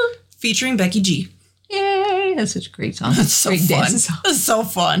featuring Becky G. Yay. That's such a great song. It's so Great fun. dance song. It's so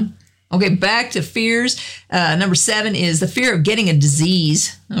fun. Okay, back to fears. Number 7 is the fear of getting a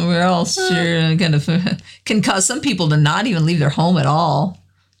disease. We're all sure kind of can cause some people to not even leave their home at all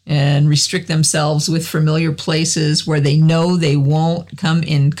and restrict themselves with familiar places where they know they won't come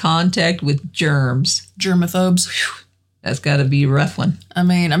in contact with germs. Germaphobes. That's got to be a rough one. I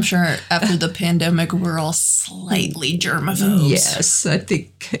mean, I'm sure after the pandemic, we're all slightly germaphobes. Yes, I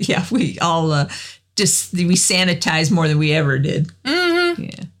think, yeah, we all we sanitize more than we ever did. Mm-hmm.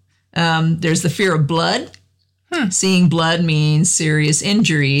 Yeah. There's the fear of blood. Seeing blood means serious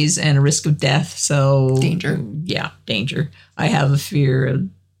injuries and a risk of death. So Danger. Yeah, danger. I have a fear of,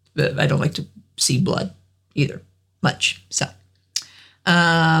 I don't like to see blood either much. So,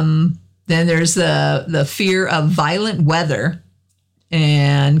 then there's the fear of violent weather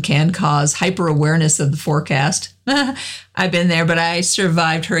and can cause hyper awareness of the forecast. I've been there, but I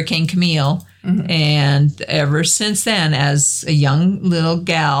survived Hurricane Camille. Mm-hmm. And ever since then, as a young little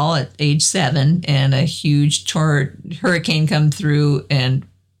gal at age 7 and a huge hurricane come through and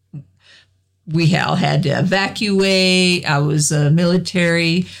we all had to evacuate. I was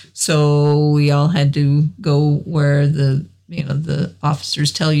military, so we all had to go where the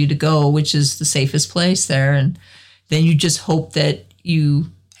officers tell you to go, which is the safest place there. And then you just hope that it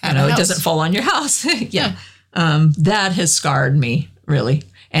doesn't fall on your house. Yeah. That has scarred me, really.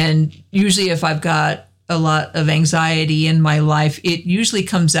 And usually if I've got a lot of anxiety in my life, it usually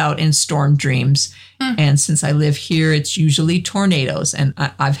comes out in storm dreams. And since I live here, it's usually tornadoes. And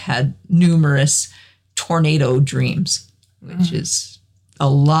I've had numerous tornado dreams, which is a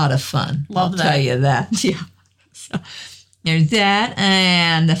lot of fun. Love I'll that. tell you that. Yeah. So there's that.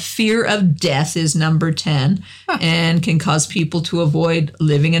 And the fear of death is number 10 and can cause people to avoid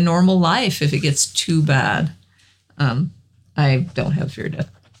living a normal life if it gets too bad. I don't have fear of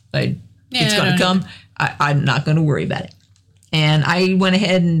death. It's going to come. I'm not going to worry about it. And I went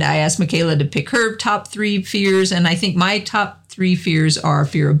ahead and I asked Michaela to pick her top 3 fears. And I think my top 3 fears are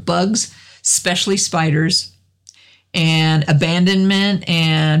fear of bugs, especially spiders, and abandonment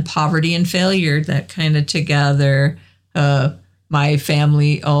and poverty and failure, that kind of together. My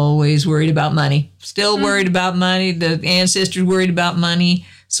family always worried about money, still worried about money. The ancestors worried about money.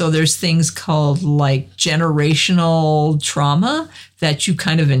 So there's things called like generational trauma that you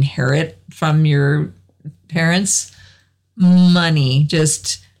kind of inherit from your parents. Money,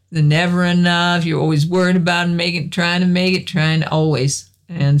 just the never enough. You're always worried about trying to always.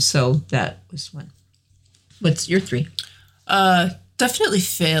 And so that was one. What's your 3? Definitely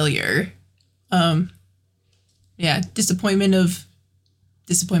failure. Yeah, disappointment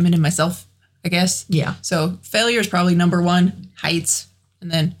in myself. I guess. Yeah. So failure is probably number one, heights,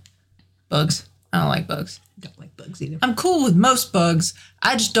 and then bugs. I don't like bugs. Don't like bugs either. I'm cool with most bugs.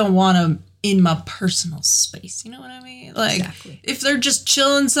 I just don't want them in my personal space. You know what I mean? Like, Exactly. if they're just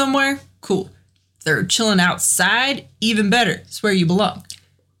chilling somewhere, cool. If they're chilling outside, even better. It's where you belong.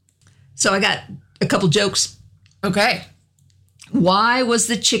 So I got a couple jokes. Okay. Why was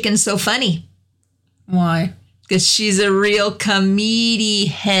the chicken so funny? Why? Because she's a real comedy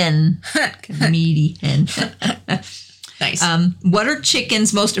hen. Comedy hen. Nice. What are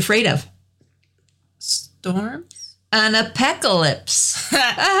chickens most afraid of? Storms? An apocalypse.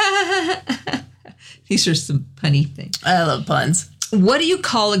 These are some punny things. I love puns. What do you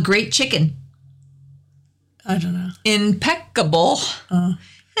call a great chicken? I don't know. Impeccable. I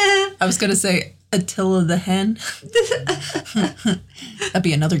was going to say Attila the hen. That'd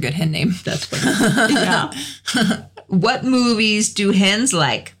be another good hen name. That's funny. Yeah. What movies do hens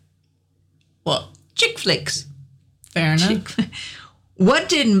like? Well, Chick flicks. fair enough. Why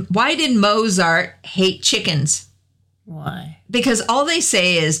did Mozart hate chickens? Why? Because all they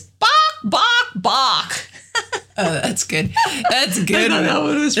say is bok, bok, bok. Oh, that's good. That's a good one. That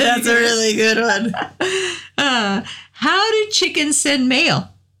one was pretty That's a really good one. How do chickens send mail?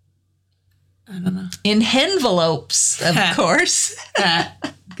 I don't know. In envelopes, of course.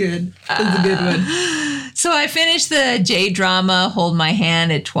 Good. That's a good one. So I finished the J-drama Hold My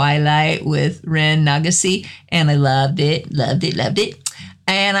Hand at Twilight with Ren Nagase, and I loved it.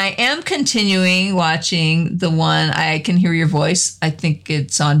 And I am continuing watching the one I Can Hear Your Voice. I think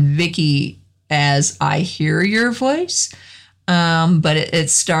it's on Viki as I Hear Your Voice. But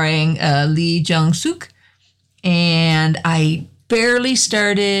it's starring Lee Jung-suk. And I barely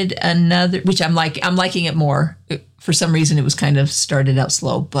started another, which I'm liking it more. For some reason, it was kind of started out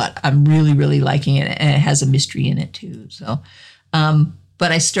slow, but I'm really, really liking it. And it has a mystery in it too. So,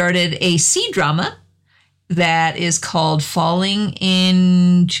 but I started a C-drama that is called Falling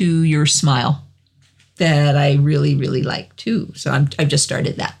Into Your Smile that I really, really like too. So I've just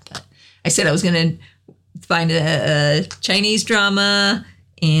started that. But I said I was going to find a Chinese drama,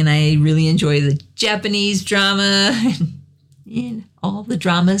 and I really enjoy the Japanese drama and all the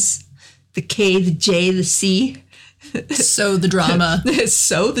dramas, the K, the J, the C. So the drama.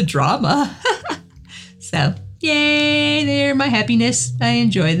 So the drama. So, yay, they're my happiness. I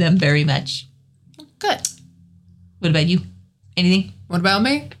enjoy them very much. Good. What about you? Anything? What about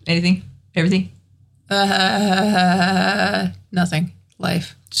me? Anything? Everything? Nothing.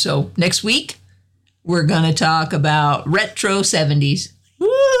 Life. So next week, we're going to talk about retro 70s. Woo!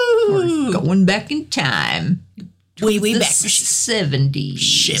 We're going back in time. Way The back. 70s.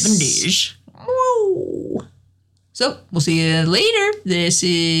 70s. Woo. So we'll see you later. This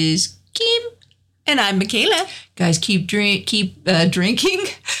is Kim. And I'm Michaela. Guys, keep drinking,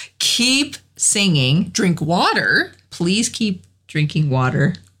 keep singing. Drink water. Please keep drinking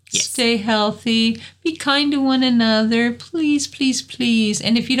water. Yes. Stay healthy. Be kind to one another. Please, please, please.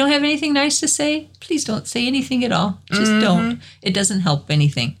 And if you don't have anything nice to say, please don't say anything at all. Just don't. It doesn't help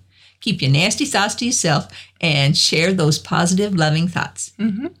anything. Keep your nasty thoughts to yourself and share those positive, loving thoughts.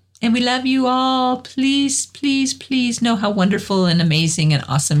 Mm-hmm. And we love you all. Please, please, please know how wonderful and amazing and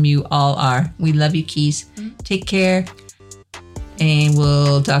awesome you all are. We love you, Keys. Take care. And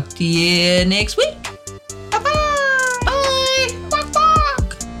we'll talk to you next week.